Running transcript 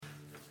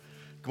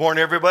Good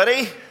morning,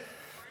 everybody.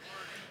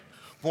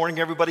 Morning,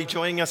 everybody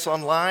joining us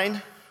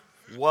online.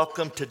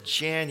 Welcome to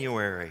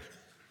January.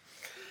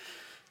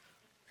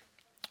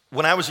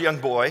 When I was a young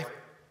boy,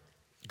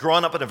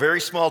 growing up in a very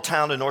small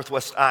town in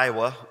northwest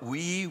Iowa,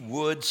 we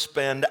would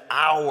spend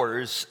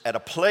hours at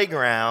a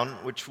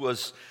playground, which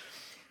was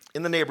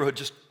in the neighborhood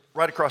just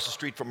right across the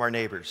street from our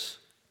neighbors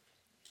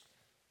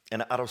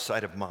and out of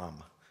sight of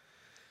Mom.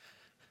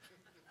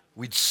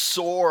 We'd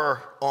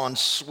soar on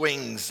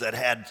swings that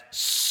had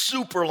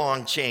super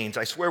long chains.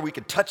 I swear we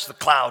could touch the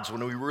clouds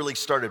when we really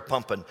started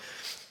pumping.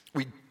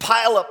 We'd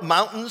pile up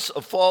mountains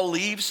of fall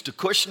leaves to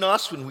cushion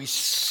us when we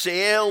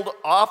sailed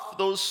off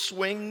those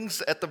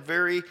swings at the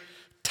very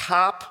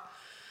top.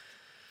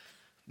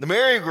 The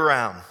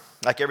merry-go-round,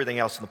 like everything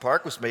else in the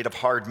park, was made of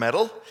hard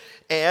metal.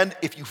 And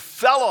if you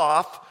fell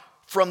off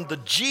from the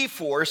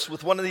G-force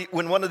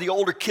when one of the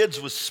older kids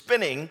was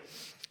spinning,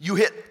 you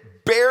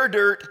hit bare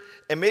dirt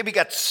and maybe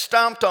got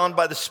stomped on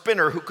by the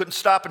spinner who couldn't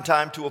stop in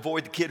time to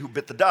avoid the kid who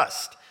bit the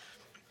dust.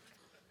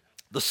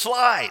 The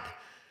slide,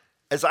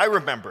 as I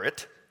remember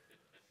it,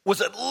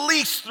 was at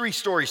least 3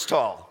 stories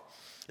tall.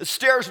 The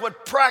stairs went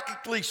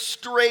practically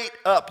straight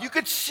up. You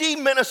could see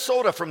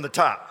Minnesota from the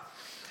top.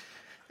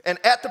 And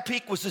at the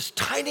peak was this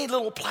tiny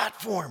little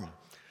platform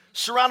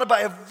surrounded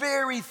by a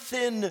very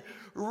thin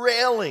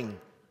railing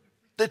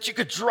that you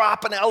could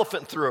drop an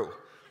elephant through.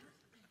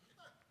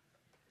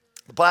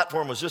 The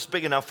platform was just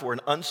big enough for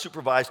an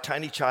unsupervised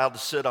tiny child to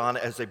sit on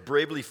as they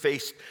bravely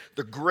faced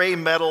the gray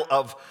metal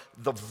of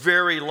the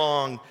very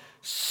long,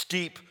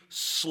 steep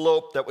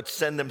slope that would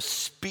send them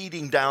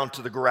speeding down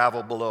to the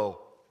gravel below.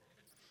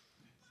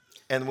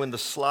 And when the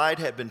slide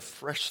had been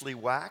freshly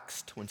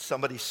waxed, when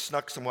somebody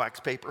snuck some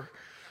wax paper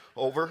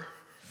over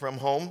from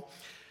home,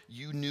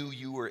 you knew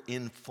you were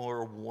in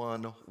for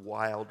one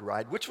wild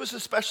ride, which was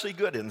especially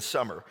good in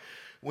summer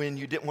when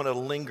you didn't want to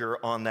linger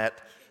on that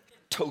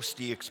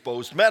toasty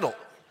exposed metal.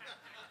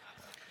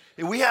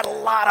 And we had a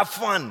lot of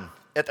fun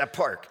at that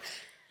park.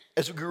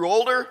 As we grew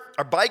older,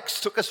 our bikes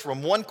took us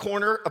from one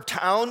corner of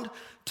town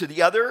to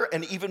the other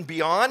and even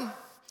beyond,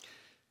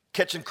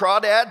 catching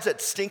crawdads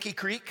at Stinky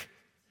Creek,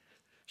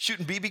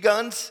 shooting BB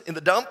guns in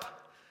the dump,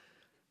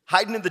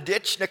 hiding in the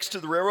ditch next to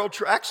the railroad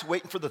tracks,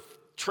 waiting for the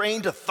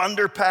train to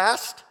thunder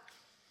past.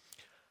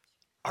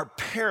 Our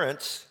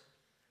parents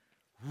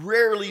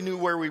rarely knew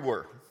where we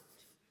were,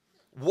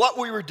 what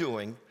we were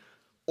doing,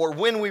 or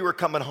when we were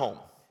coming home.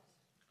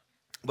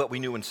 But we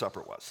knew when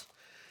supper was.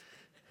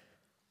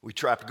 We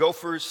trapped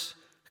gophers,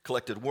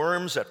 collected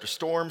worms after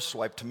storms,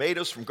 swiped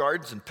tomatoes from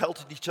gardens and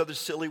pelted each other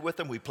silly with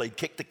them. We played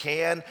kick the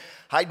can,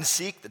 hide and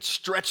seek that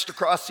stretched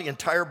across the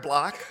entire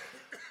block,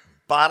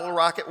 bottle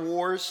rocket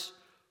wars,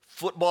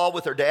 football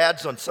with our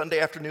dads on Sunday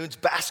afternoons,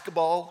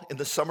 basketball in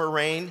the summer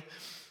rain,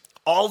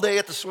 all day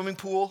at the swimming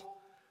pool.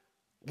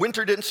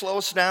 Winter didn't slow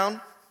us down.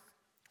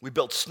 We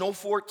built snow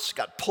forts,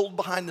 got pulled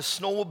behind the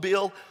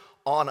snowmobile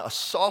on a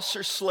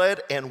saucer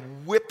sled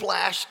and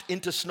whiplashed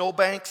into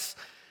snowbanks.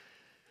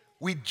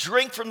 We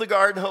drink from the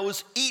garden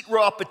hose, eat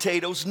raw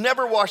potatoes,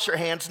 never wash our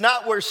hands,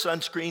 not wear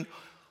sunscreen,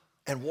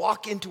 and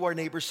walk into our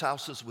neighbors'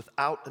 houses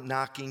without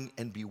knocking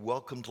and be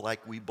welcomed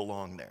like we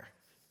belong there.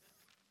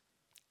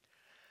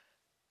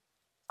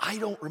 I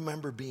don't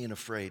remember being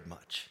afraid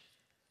much.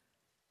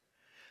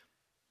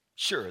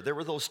 Sure, there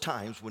were those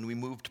times when we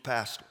moved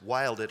past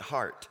wild at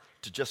heart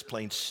to just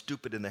plain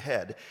stupid in the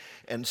head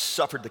and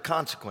suffered the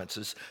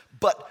consequences.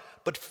 But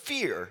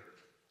fear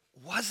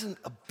wasn't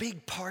a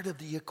big part of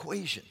the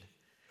equation.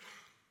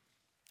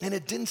 And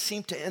it didn't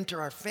seem to enter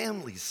our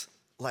family's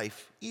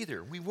life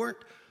either. We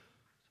weren't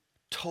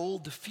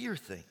told to fear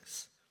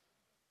things.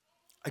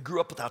 I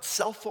grew up without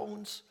cell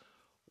phones,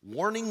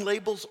 warning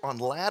labels on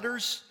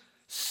ladders,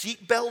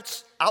 seat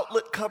belts,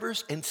 outlet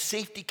covers, and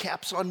safety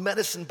caps on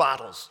medicine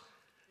bottles.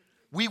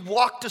 We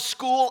walked to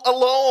school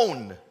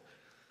alone.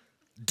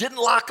 Didn't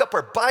lock up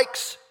our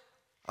bikes,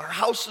 our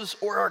houses,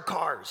 or our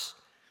cars.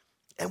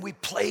 And we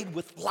played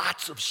with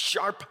lots of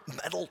sharp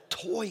metal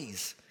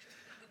toys.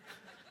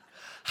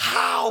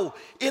 How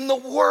in the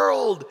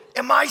world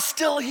am I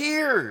still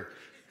here?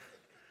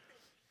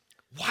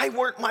 Why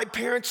weren't my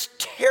parents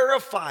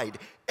terrified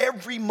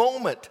every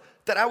moment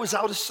that I was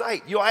out of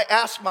sight? I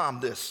asked Mom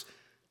this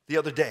the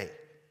other day.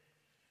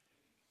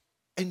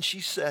 And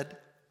she said,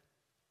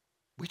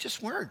 we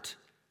just weren't.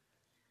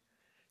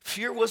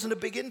 Fear wasn't a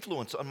big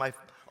influence on my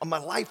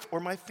life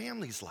or my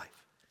family's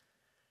life.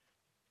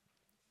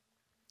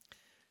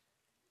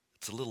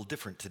 It's a little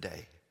different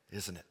today,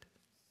 isn't it?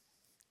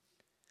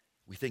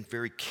 We think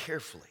very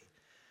carefully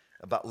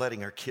about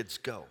letting our kids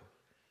go.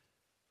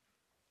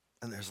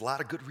 And there's a lot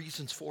of good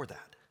reasons for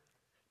that,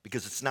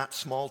 because it's not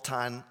small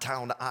town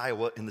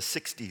Iowa in the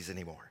 60s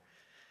anymore.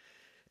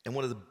 And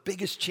one of the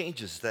biggest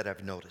changes that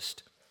I've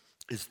noticed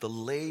is the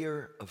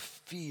layer of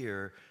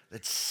fear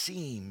that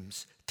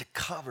seems to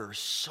cover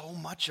so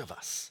much of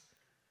us.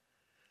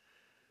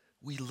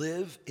 We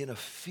live in a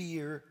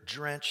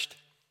fear-drenched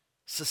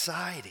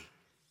society.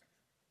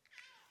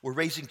 We're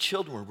raising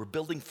children, we're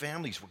building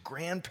families, we're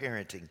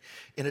grandparenting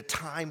in a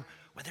time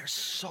when there's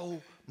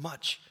so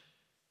much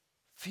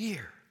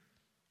Fear.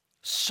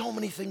 So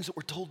many things that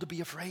we're told to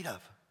be afraid of.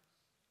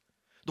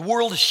 The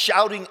world is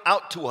shouting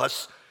out to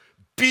us,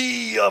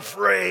 be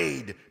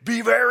afraid,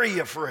 be very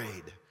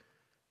afraid.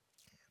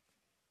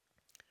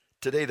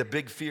 Today, the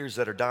big fears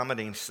that are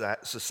dominating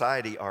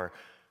society are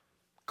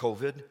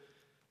COVID,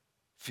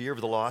 fear of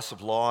the loss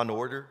of law and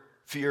order,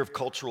 fear of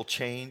cultural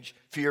change,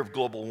 fear of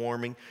global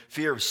warming,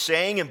 fear of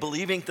saying and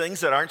believing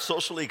things that aren't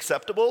socially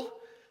acceptable,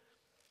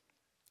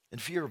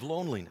 and fear of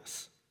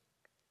loneliness.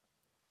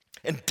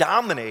 And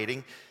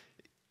dominating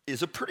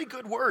is a pretty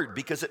good word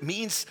because it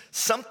means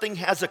something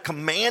has a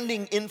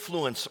commanding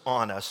influence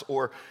on us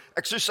or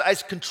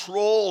exercise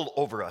control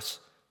over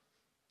us.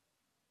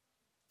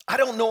 I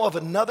don't know of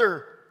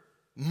another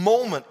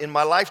moment in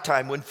my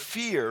lifetime when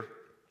fear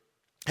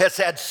has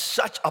had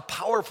such a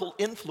powerful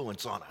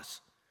influence on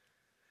us.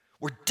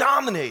 We're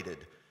dominated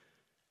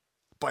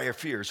by our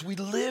fears. We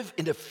live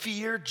in a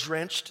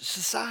fear-drenched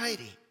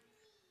society.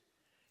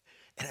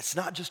 And it's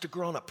not just a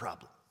grown-up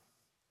problem.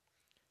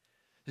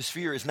 This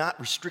fear is not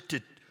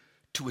restricted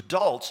to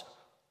adults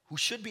who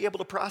should be able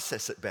to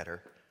process it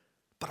better,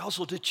 but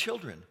also to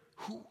children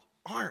who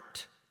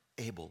aren't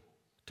able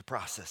to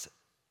process it.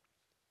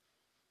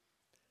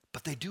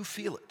 But they do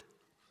feel it.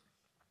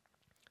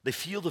 They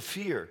feel the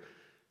fear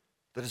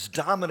that is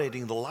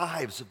dominating the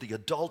lives of the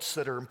adults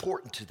that are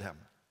important to them.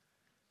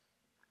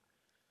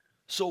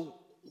 So,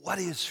 what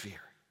is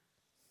fear?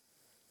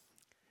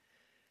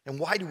 And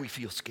why do we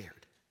feel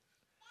scared?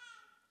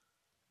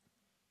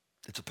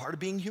 It's a part of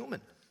being human.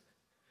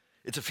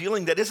 It's a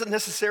feeling that isn't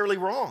necessarily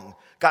wrong.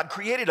 God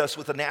created us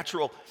with a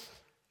natural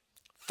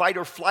fight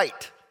or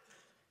flight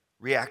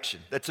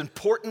reaction that's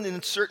important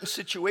in certain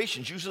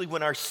situations, usually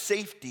when our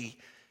safety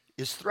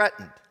is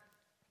threatened.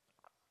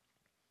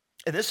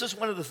 And this is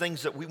one of the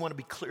things that we want to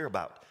be clear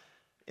about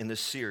in this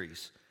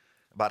series,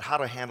 about how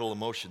to handle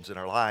emotions in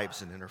our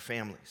lives and in our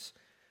families.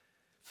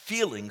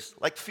 Feelings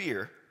like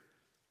fear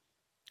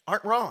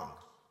aren't wrong.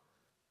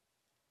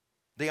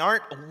 They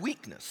aren't a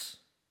weakness.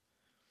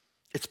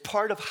 It's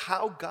part of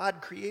how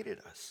God created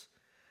us.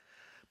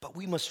 But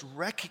we must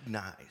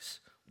recognize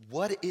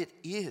what it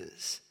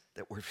is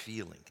that we're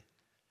feeling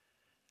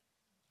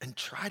and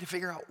try to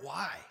figure out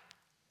why.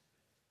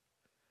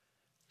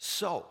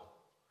 So,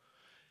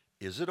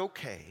 is it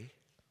okay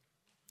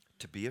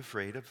to be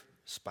afraid of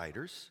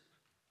spiders,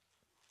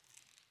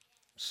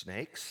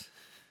 snakes,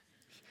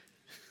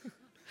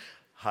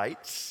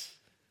 heights,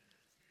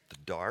 the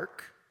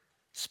dark,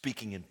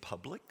 speaking in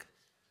public,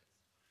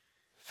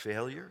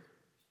 failure,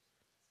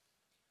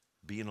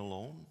 being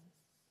alone,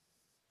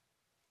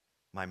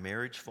 my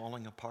marriage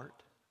falling apart,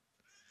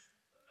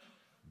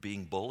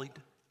 being bullied,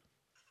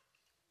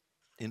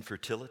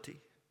 infertility,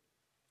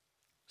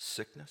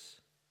 sickness,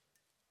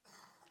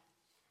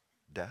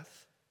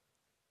 death?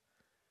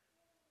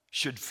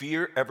 Should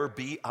fear ever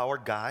be our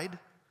guide?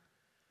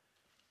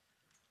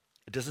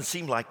 It doesn't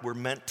seem like we're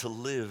meant to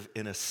live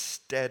in a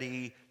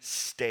steady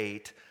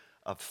state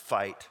of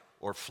fight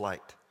or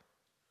flight.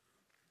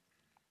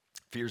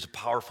 Fear is a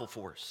powerful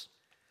force.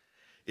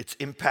 Its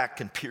impact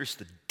can pierce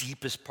the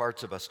deepest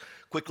parts of us,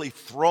 quickly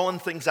throwing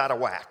things out of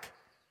whack.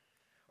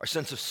 Our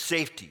sense of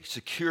safety,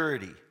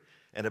 security,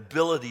 and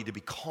ability to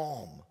be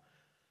calm.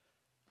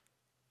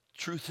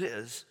 Truth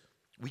is,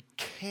 we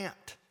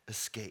can't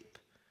escape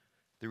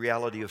the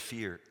reality of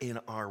fear in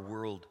our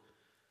world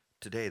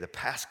today. The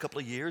past couple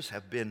of years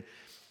have been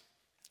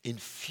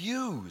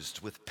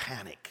infused with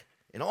panic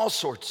in all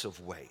sorts of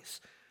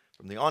ways.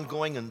 From the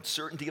ongoing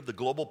uncertainty of the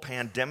global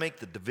pandemic,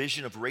 the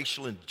division of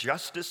racial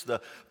injustice, the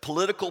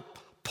political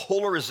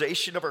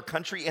polarization of our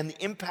country, and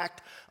the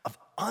impact of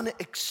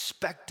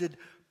unexpected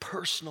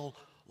personal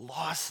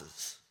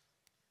losses.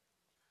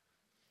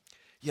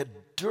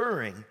 Yet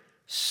during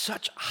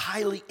such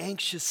highly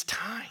anxious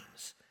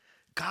times,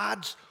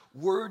 God's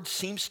word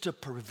seems to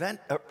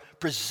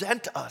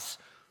present us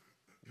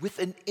with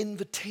an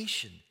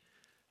invitation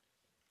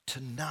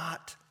to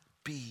not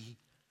be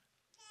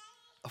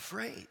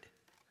afraid.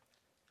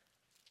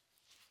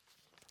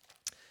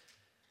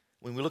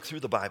 When we look through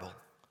the Bible,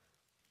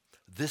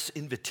 this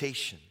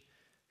invitation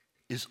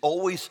is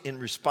always in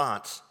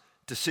response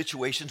to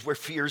situations where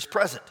fear is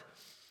present.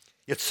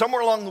 Yet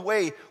somewhere along the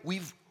way,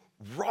 we've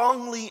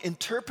wrongly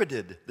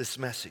interpreted this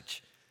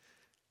message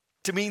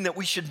to mean that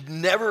we should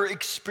never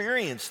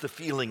experience the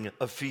feeling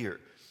of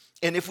fear.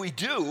 And if we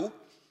do,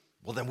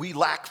 well, then we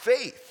lack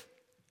faith.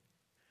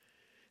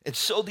 And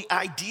so the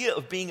idea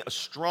of being a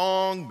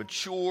strong,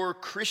 mature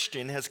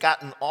Christian has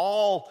gotten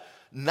all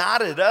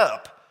knotted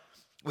up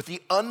with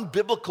the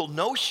unbiblical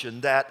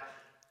notion that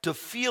to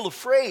feel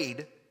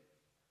afraid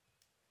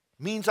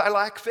means I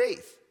lack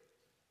faith.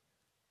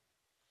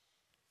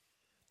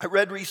 I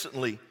read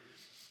recently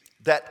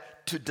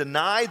that to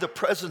deny the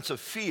presence of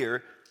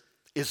fear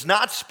is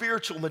not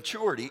spiritual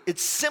maturity,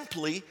 it's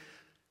simply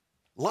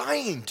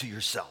lying to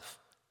yourself.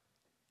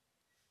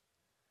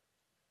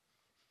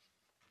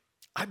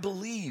 I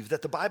believe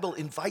that the Bible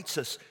invites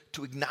us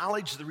to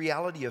acknowledge the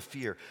reality of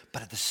fear,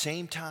 but at the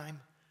same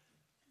time,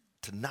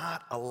 to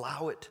not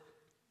allow it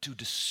to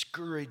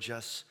discourage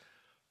us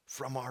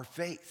from our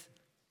faith.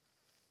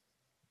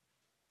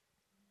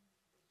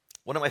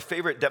 One of my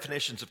favorite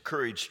definitions of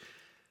courage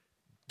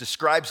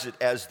describes it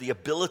as the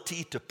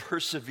ability to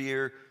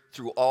persevere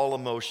through all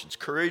emotions.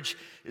 Courage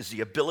is the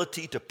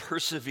ability to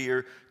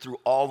persevere through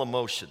all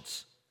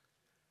emotions.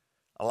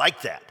 I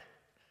like that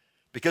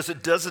because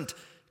it doesn't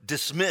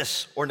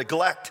dismiss or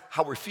neglect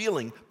how we're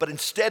feeling, but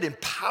instead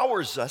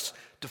empowers us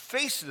to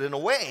face it in a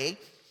way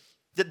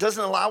that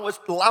doesn't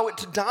allow it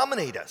to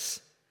dominate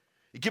us.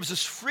 It gives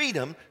us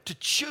freedom to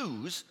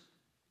choose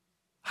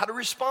how to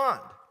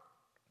respond.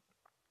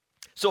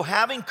 So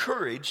having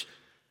courage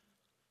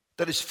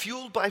that is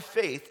fueled by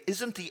faith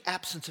isn't the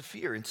absence of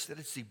fear. Instead,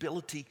 it's the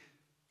ability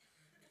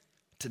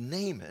to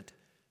name it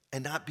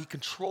and not be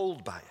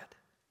controlled by it.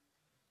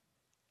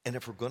 And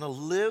if we're going to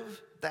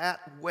live that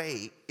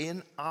way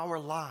in our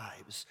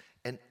lives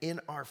and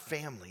in our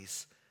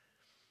families,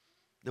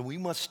 then we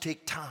must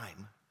take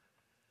time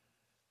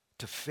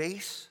to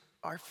face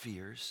our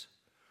fears,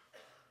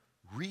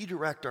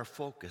 redirect our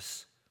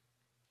focus,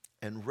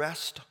 and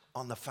rest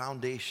on the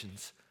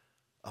foundations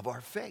of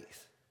our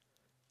faith.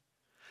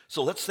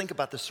 So let's think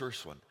about this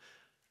first one,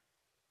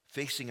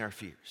 facing our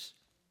fears.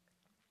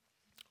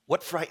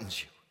 What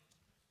frightens you?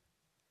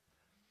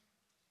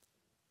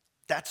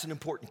 That's an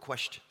important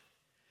question,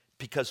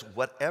 because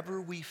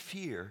whatever we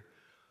fear,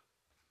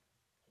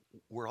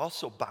 we're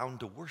also bound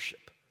to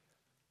worship.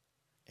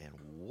 And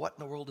what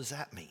in the world does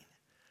that mean?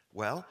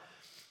 Well,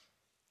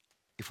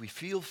 if we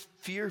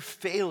fear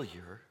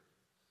failure,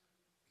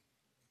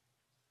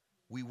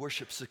 we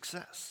worship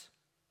success.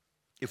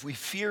 If we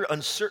fear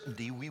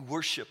uncertainty, we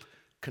worship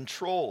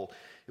control.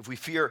 If we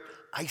fear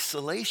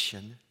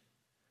isolation,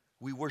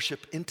 we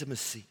worship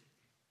intimacy.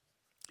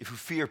 If we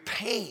fear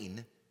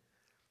pain,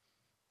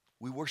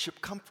 we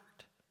worship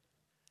comfort.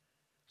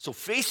 So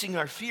facing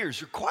our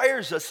fears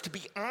requires us to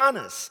be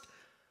honest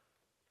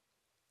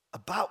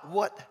about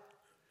what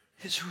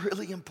is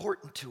really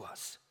important to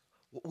us,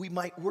 what we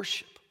might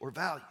worship or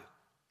value.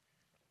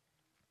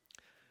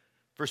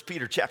 1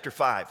 Peter chapter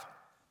 5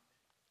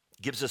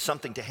 gives us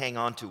something to hang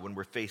on to when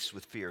we're faced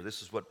with fear.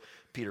 This is what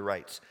Peter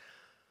writes.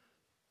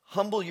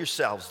 Humble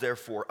yourselves,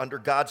 therefore, under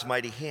God's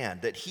mighty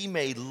hand, that he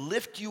may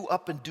lift you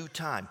up in due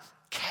time.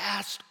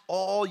 Cast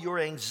all your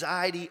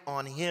anxiety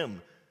on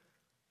him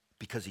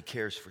because he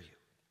cares for you.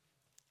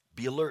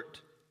 Be alert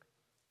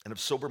and of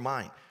sober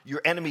mind.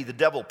 Your enemy, the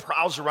devil,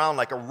 prowls around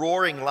like a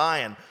roaring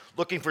lion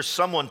looking for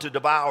someone to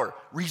devour.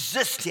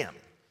 Resist him,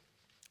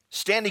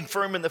 standing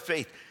firm in the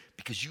faith,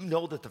 because you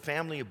know that the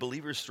family of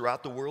believers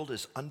throughout the world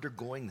is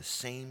undergoing the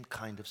same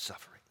kind of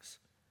sufferings.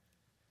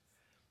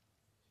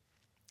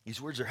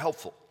 These words are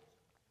helpful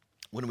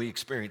when we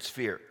experience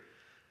fear.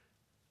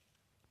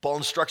 Paul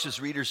instructs his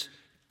readers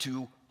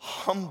to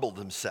humble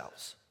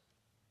themselves.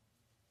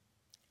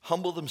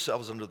 Humble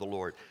themselves under the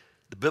Lord.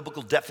 The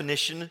biblical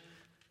definition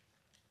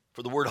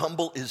for the word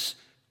humble is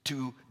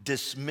to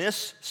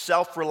dismiss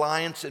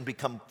self-reliance and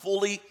become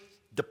fully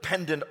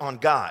dependent on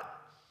God.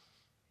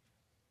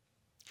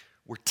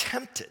 We're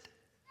tempted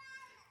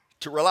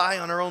to rely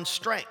on our own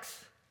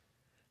strength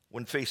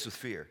when faced with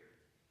fear,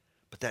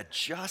 but that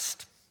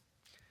just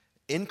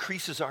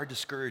increases our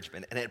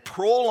discouragement and it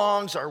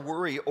prolongs our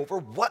worry over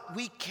what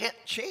we can't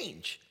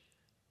change.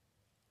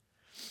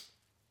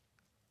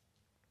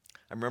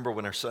 I remember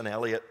when our son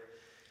Elliot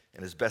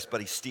and his best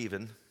buddy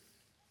Stephen,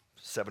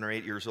 7 or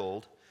 8 years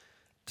old,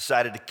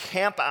 decided to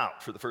camp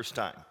out for the first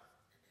time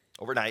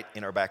overnight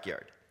in our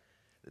backyard.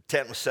 The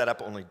tent was set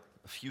up only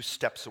a few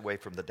steps away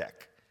from the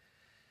deck.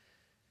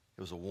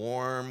 It was a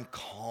warm,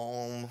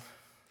 calm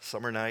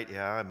summer night.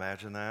 Yeah,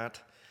 imagine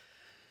that.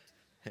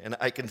 And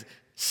I can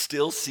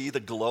still see the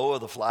glow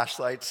of the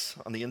flashlights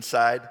on the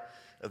inside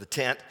of the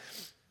tent.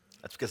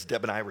 That's because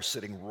Deb and I were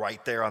sitting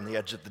right there on the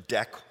edge of the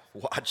deck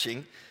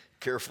watching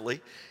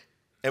carefully.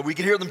 And we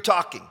could hear them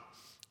talking.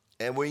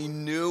 And we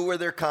knew where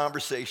their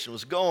conversation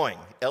was going.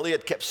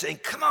 Elliot kept saying,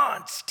 "Come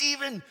on,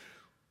 Stephen,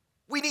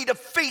 we need to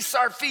face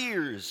our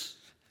fears."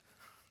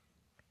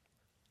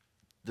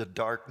 The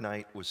dark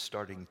night was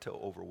starting to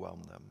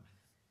overwhelm them.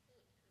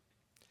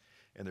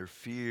 And their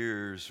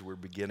fears were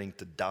beginning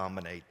to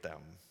dominate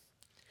them.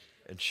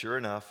 And sure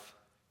enough,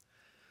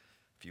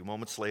 a few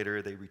moments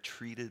later, they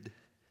retreated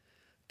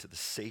to the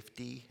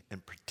safety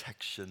and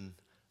protection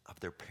of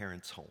their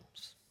parents'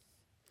 homes.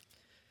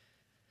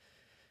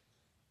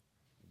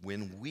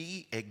 When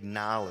we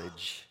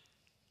acknowledge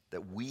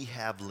that we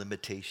have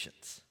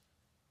limitations,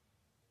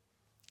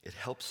 it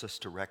helps us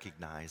to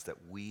recognize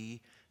that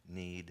we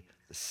need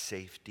the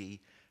safety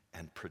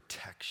and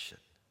protection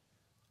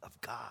of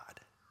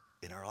God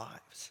in our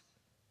lives.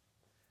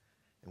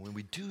 And when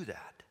we do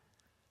that,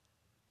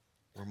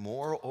 we're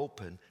more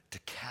open to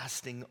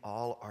casting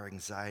all our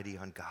anxiety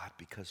on God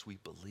because we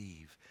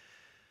believe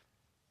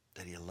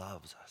that he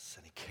loves us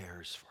and he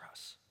cares for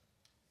us.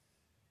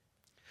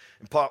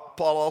 And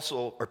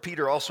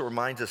Peter also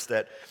reminds us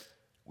that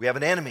we have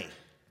an enemy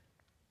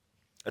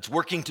that's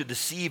working to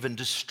deceive and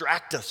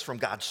distract us from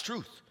God's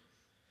truth.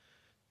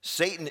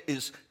 Satan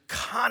is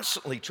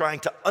constantly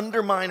trying to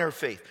undermine our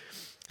faith,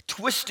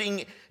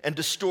 twisting and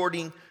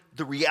distorting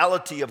the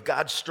reality of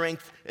God's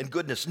strength and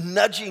goodness,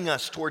 nudging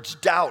us towards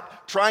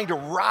doubt, trying to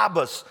rob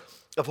us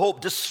of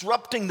hope,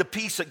 disrupting the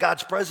peace that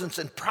God's presence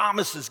and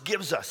promises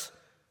gives us.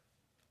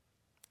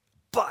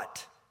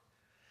 But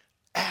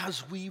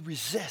as we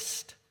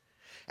resist,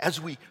 as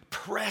we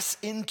press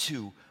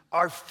into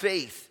our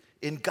faith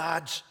in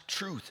God's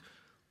truth,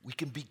 we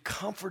can be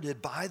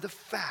comforted by the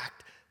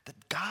fact that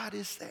God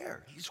is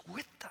there. He's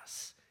with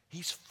us.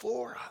 He's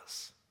for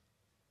us.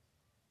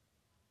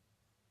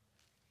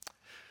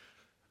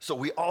 So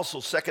we also,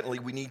 secondly,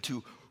 we need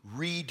to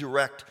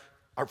redirect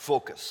our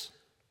focus.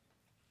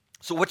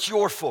 So what's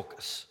your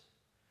focus?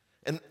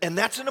 And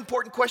that's an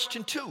important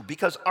question too,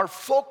 because our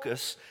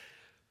focus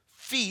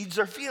feeds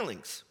our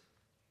feelings.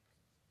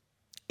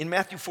 In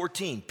Matthew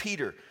 14,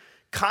 Peter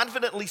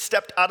confidently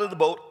stepped out of the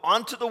boat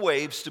onto the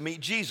waves to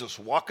meet Jesus,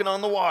 walking on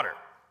the water.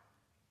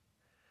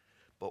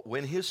 But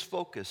when his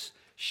focus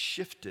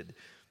shifted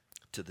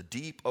to the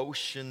deep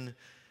ocean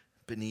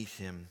beneath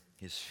him,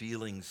 his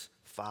feelings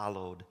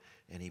followed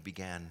and he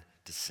began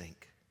to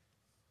sink.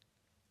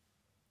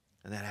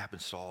 And that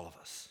happens to all of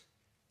us.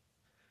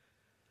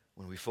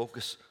 When we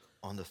focus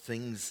on the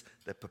things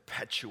that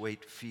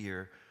perpetuate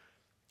fear,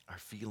 our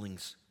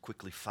feelings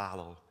quickly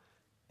follow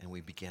and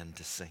we begin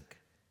to sink.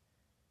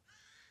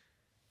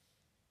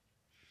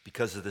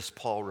 Because of this,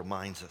 Paul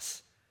reminds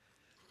us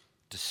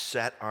to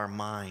set our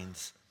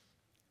minds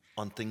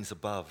on things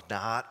above,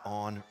 not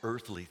on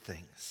earthly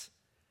things.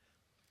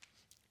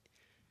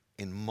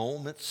 In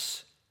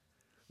moments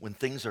when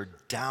things are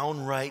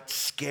downright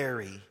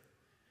scary,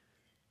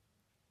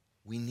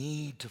 we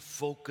need to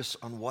focus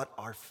on what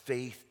our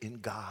faith in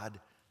God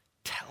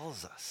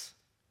tells us.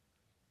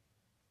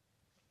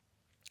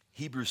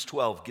 Hebrews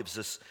 12 gives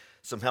us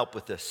some help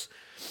with this.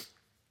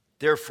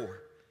 Therefore,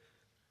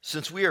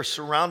 since we are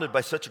surrounded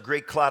by such a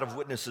great cloud of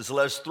witnesses,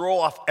 let us throw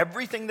off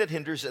everything that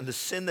hinders and the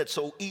sin that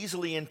so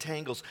easily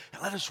entangles,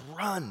 and let us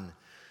run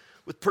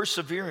with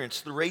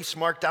perseverance the race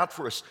marked out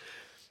for us,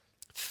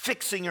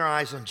 fixing our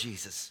eyes on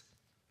Jesus,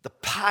 the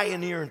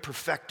pioneer and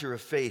perfecter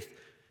of faith.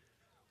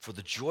 For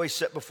the joy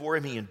set before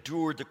him, he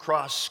endured the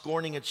cross,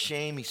 scorning its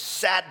shame. He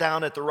sat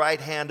down at the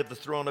right hand of the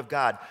throne of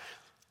God.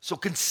 So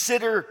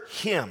consider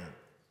him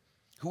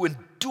who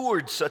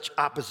endured such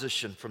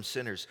opposition from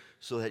sinners,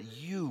 so that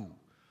you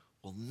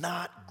will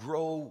not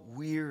grow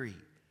weary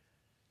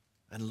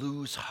and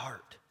lose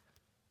heart.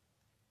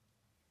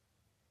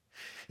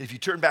 If you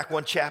turn back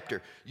one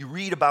chapter, you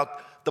read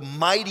about the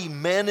mighty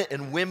men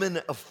and women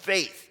of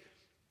faith,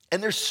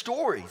 and their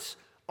stories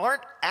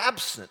aren't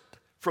absent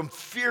from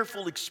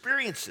fearful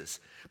experiences,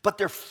 but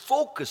their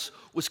focus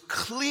was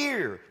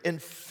clear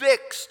and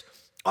fixed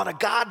on a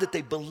God that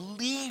they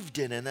believed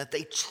in and that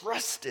they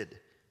trusted.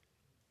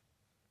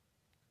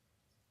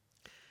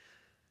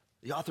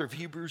 The author of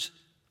Hebrews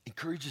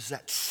encourages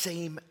that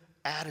same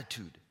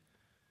attitude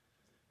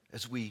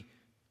as we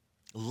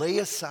lay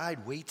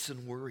aside weights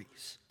and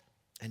worries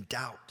and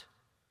doubt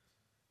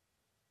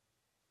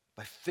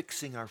by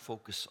fixing our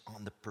focus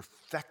on the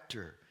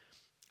perfecter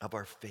of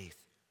our faith.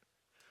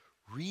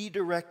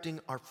 Redirecting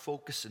our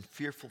focus in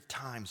fearful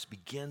times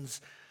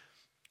begins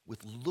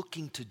with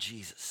looking to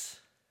Jesus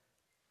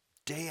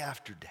day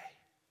after day,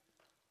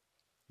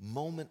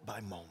 moment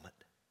by moment.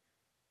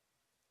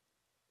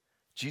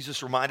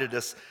 Jesus reminded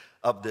us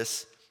of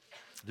this,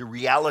 the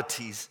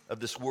realities of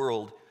this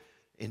world,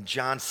 in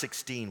John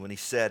 16 when he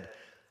said,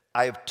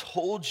 I have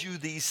told you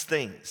these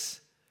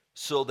things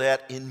so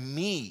that in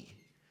me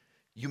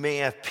you may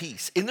have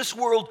peace. In this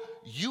world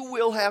you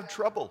will have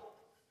trouble,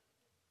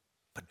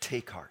 but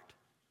take heart,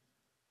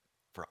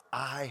 for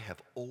I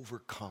have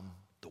overcome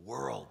the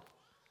world.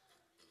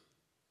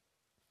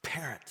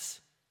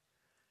 Parents,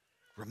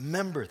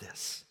 remember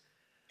this,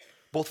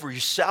 both for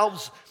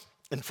yourselves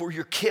and for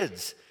your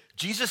kids.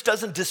 Jesus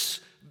doesn't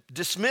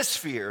dismiss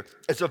fear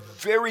as a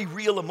very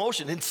real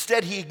emotion.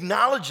 Instead, he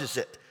acknowledges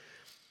it,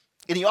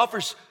 and he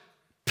offers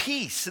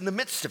peace in the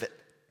midst of it.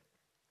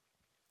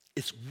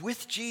 It's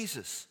with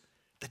Jesus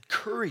that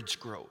courage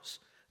grows,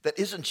 that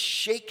isn't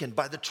shaken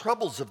by the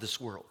troubles of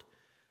this world.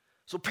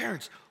 So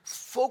parents,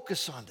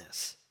 focus on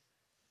this.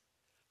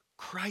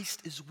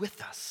 Christ is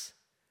with us.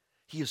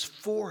 He is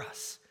for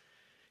us.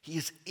 He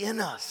is in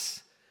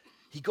us.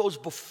 He goes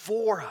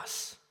before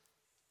us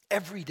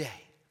every day.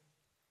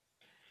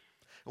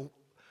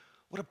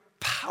 What a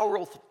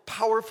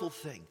powerful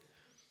thing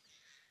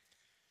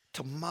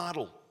to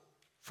model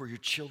for your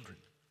children,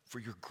 for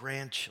your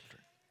grandchildren,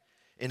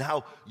 and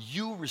how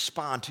you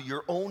respond to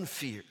your own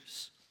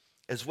fears,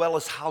 as well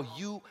as how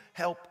you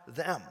help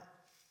them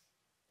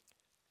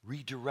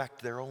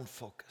redirect their own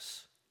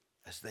focus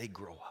as they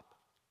grow up.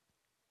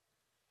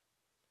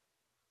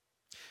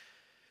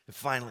 And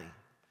finally,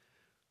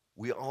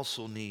 we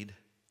also need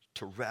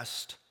to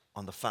rest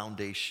on the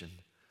foundation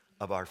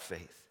of our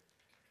faith.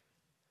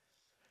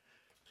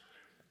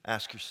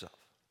 Ask yourself,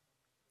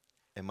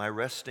 am I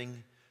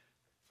resting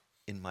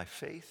in my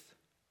faith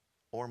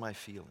or my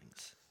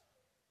feelings?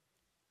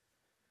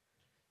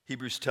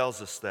 Hebrews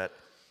tells us that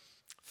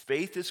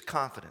faith is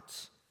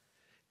confidence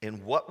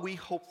in what we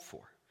hope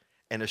for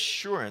and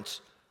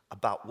assurance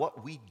about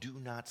what we do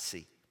not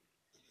see.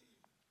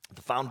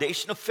 The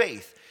foundation of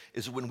faith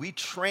is when we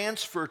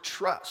transfer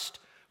trust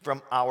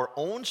from our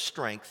own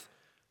strength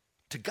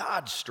to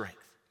God's strength.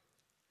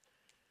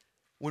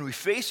 When we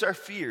face our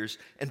fears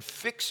and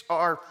fix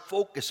our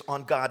focus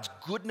on God's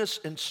goodness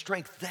and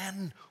strength,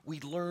 then we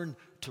learn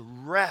to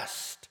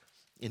rest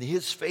in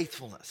His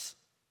faithfulness.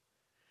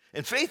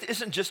 And faith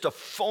isn't just a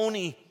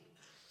phony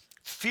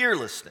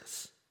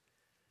fearlessness.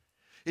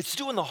 It's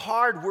doing the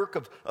hard work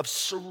of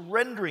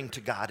surrendering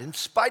to God in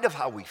spite of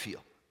how we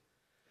feel.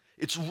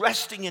 It's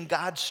resting in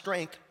God's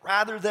strength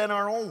rather than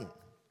our own.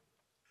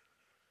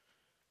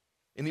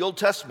 In the Old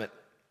Testament,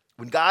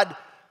 when God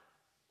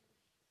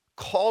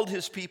called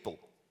His people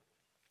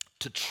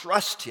to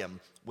trust Him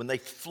when they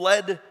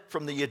fled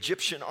from the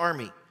Egyptian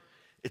army,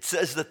 it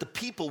says that the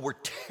people were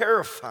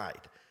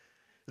terrified.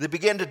 They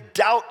began to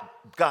doubt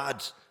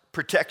God's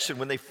protection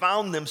when they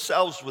found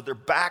themselves with their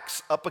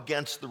backs up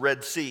against the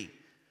Red Sea.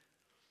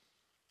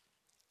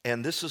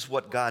 And this is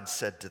what God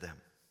said to them.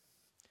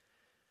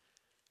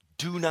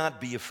 Do not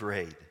be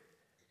afraid.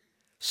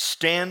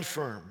 Stand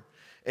firm,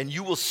 and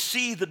you will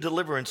see the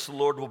deliverance the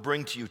Lord will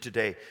bring to you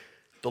today.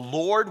 The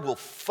Lord will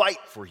fight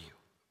for you.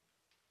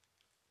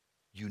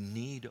 You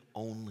need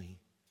only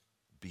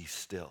be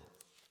still.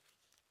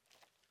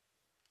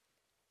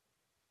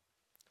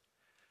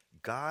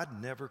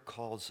 God never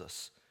calls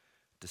us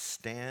to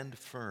stand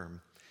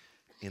firm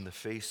in the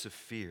face of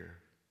fear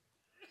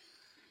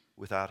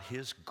without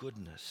His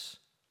goodness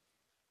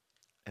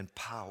and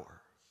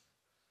power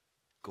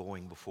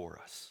going before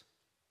us.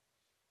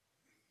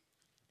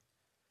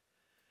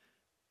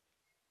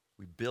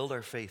 We build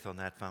our faith on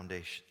that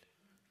foundation,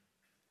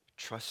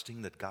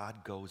 trusting that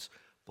God goes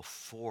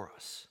before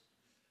us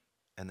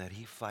and that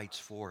He fights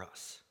for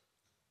us.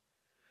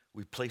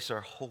 We place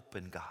our hope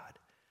in God,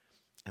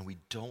 and we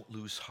don't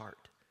lose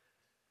heart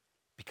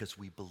because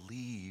we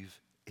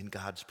believe in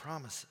God's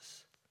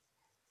promises.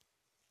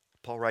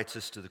 Paul writes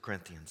this to the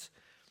Corinthians.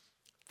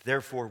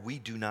 Therefore, we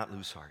do not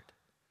lose heart.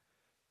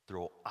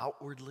 Though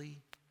outwardly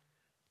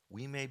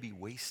we may be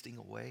wasting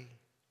away,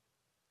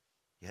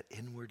 yet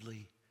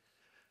inwardly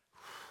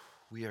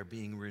we are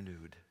being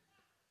renewed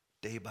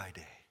day by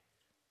day.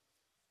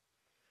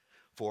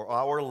 For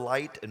our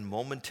light and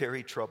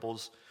momentary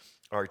troubles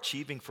are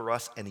achieving for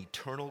us an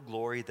eternal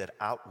glory that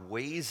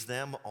outweighs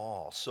them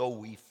all. So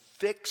we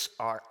fix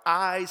our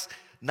eyes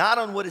not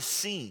on what is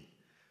seen,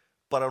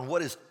 but on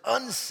what is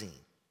unseen.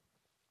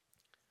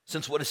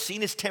 Since what is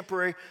seen is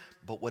temporary,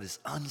 but what is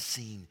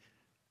unseen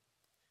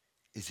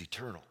is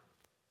eternal.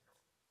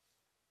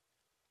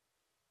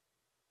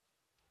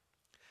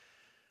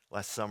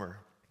 Last summer,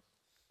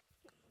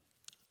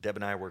 Deb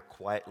and I were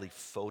quietly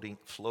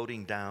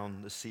floating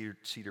down the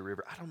Cedar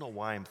River. I don't know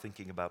why I'm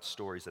thinking about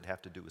stories that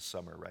have to do with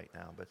summer right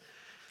now, but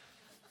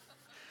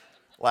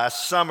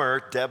last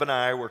summer, Deb and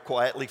I were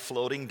quietly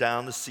floating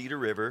down the Cedar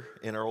River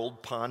in our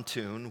old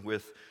pontoon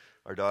with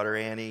our daughter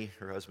Annie,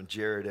 her husband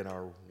Jared, and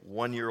our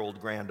 1-year-old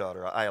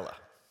granddaughter Isla.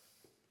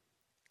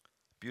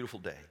 Beautiful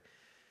day.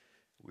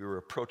 We were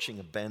approaching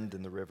a bend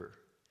in the river,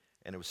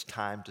 and it was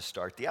time to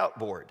start the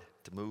outboard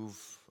to move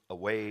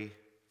away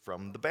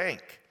from the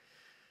bank.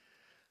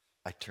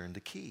 I turned the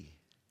key.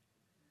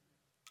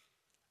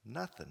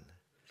 Nothing.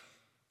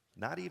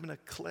 Not even a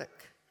click.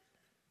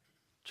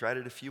 Tried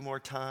it a few more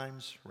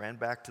times, ran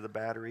back to the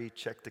battery,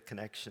 checked the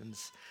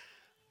connections,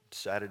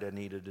 decided I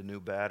needed a new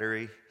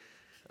battery.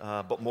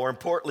 But more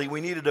importantly, we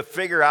needed to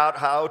figure out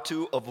how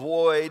to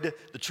avoid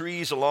the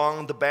trees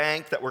along the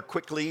bank that were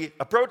quickly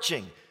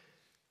approaching.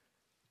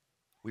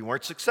 We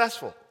weren't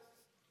successful,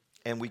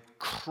 and we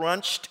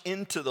crunched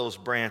into those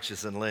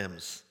branches and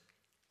limbs.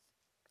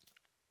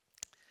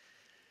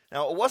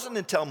 Now, it wasn't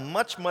until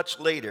much, much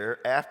later,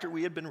 after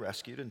we had been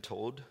rescued and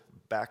towed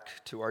back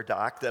to our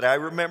dock, that I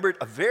remembered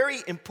a very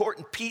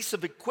important piece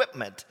of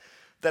equipment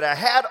that I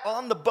had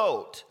on the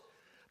boat,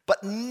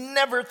 but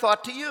never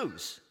thought to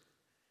use.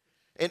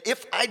 And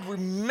if I'd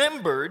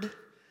remembered,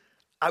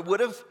 I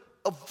would have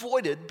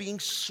avoided being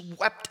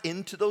swept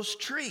into those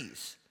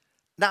trees.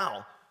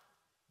 Now,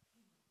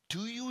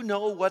 do you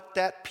know what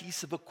that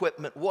piece of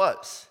equipment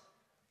was?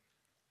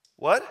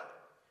 What?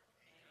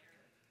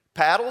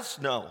 Paddles?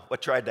 No.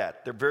 What tried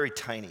that? They're very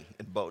tiny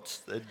in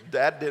boats.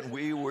 That didn't.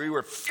 We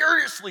were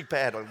furiously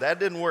paddling. That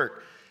didn't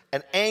work.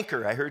 An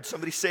anchor. I heard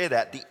somebody say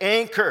that. The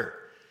anchor.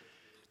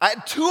 I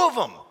had 2 of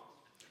them.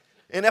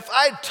 And if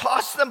I had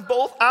tossed them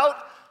both out,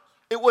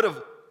 it would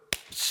have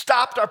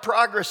stopped our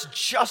progress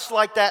just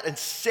like that and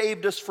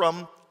saved us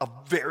from a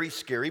very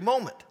scary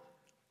moment.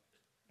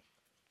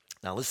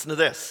 Now listen to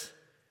this.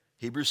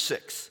 Hebrews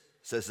 6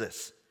 says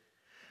this.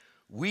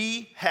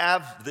 We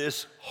have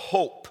this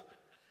hope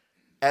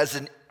as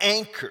an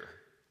anchor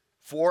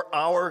for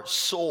our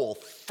soul,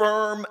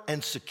 firm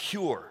and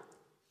secure.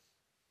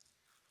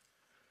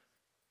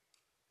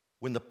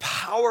 When the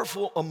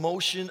powerful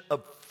emotion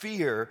of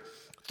fear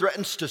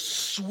threatens to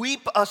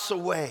sweep us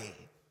away,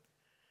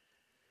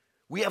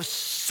 we have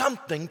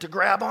something to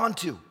grab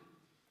onto.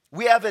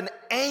 We have an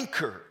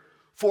anchor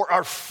for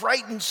our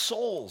frightened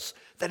souls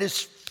that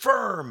is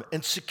firm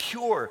and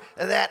secure.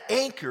 And that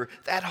anchor,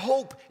 that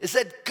hope, is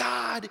that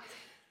God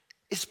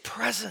is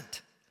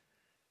present,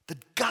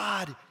 that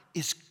God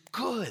is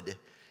good,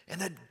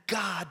 and that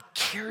God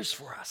cares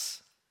for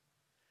us.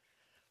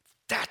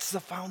 That's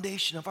the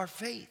foundation of our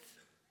faith.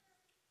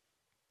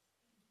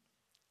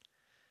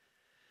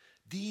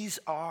 These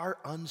are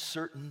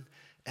uncertain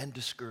and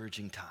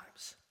discouraging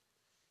times.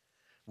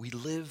 We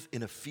live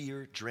in a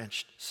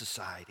fear-drenched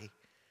society,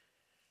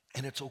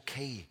 and it's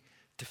okay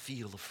to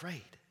feel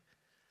afraid.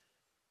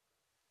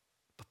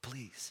 But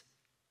please,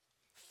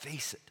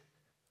 face it.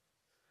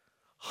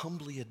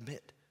 Humbly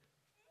admit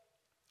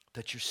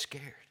that you're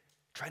scared.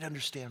 Try to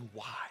understand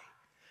why.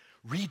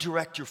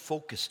 Redirect your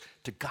focus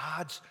to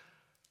God's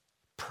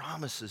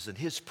promises and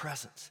His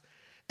presence,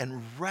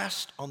 and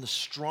rest on the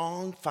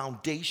strong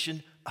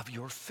foundation of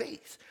your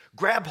faith.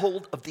 Grab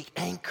hold of the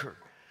anchor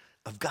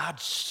of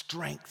God's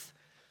strength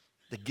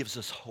that gives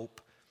us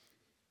hope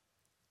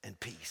and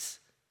peace.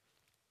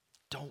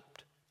 Don't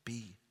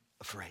be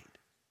afraid.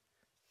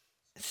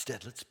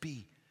 Instead, let's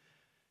be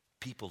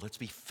people, let's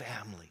be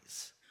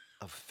families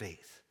of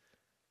faith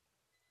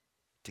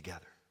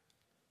together.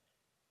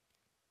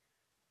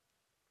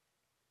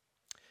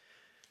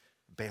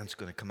 The band's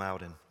going to come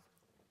out and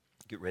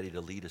get ready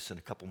to lead us in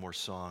a couple more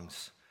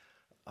songs.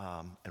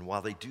 And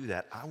while they do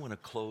that, I want to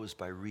close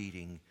by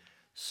reading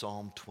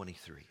Psalm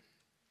 23.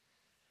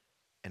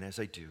 And as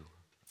I do,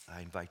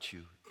 I invite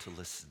you to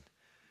listen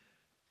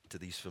to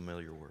these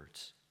familiar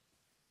words.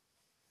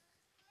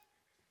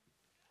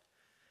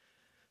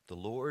 The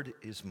Lord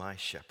is my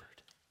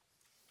shepherd.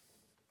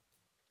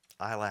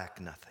 I lack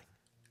nothing.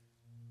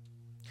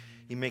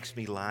 He makes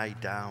me lie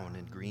down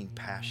in green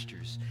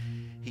pastures.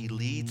 He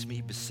leads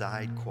me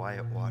beside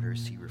quiet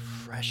waters. He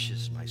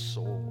refreshes my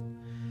soul.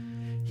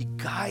 He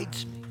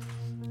guides me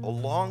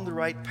along the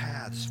right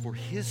paths for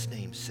His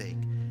name's sake.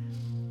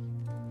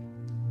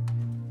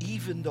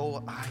 Even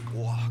though I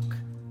walk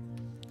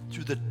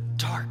through the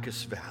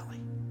darkest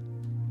valley,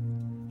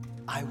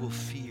 I will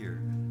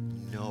fear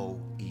no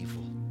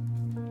evil.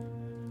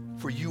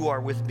 For you are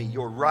with me,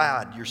 your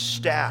rod, your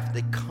staff,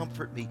 they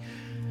comfort me.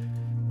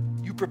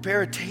 You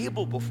prepare a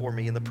table before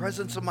me in the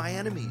presence of my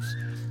enemies.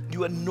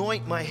 You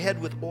anoint my head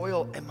with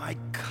oil, and my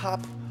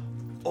cup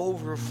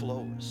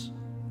overflows.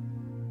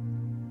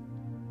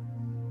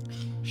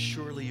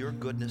 Surely your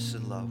goodness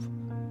and love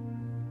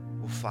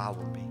will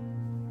follow me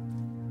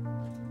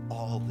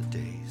all the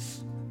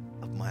days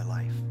of my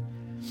life,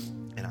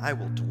 and I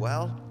will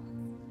dwell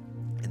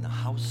in the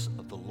house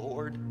of the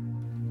Lord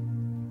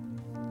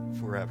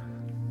forever.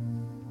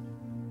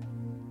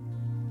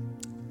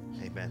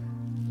 Amen.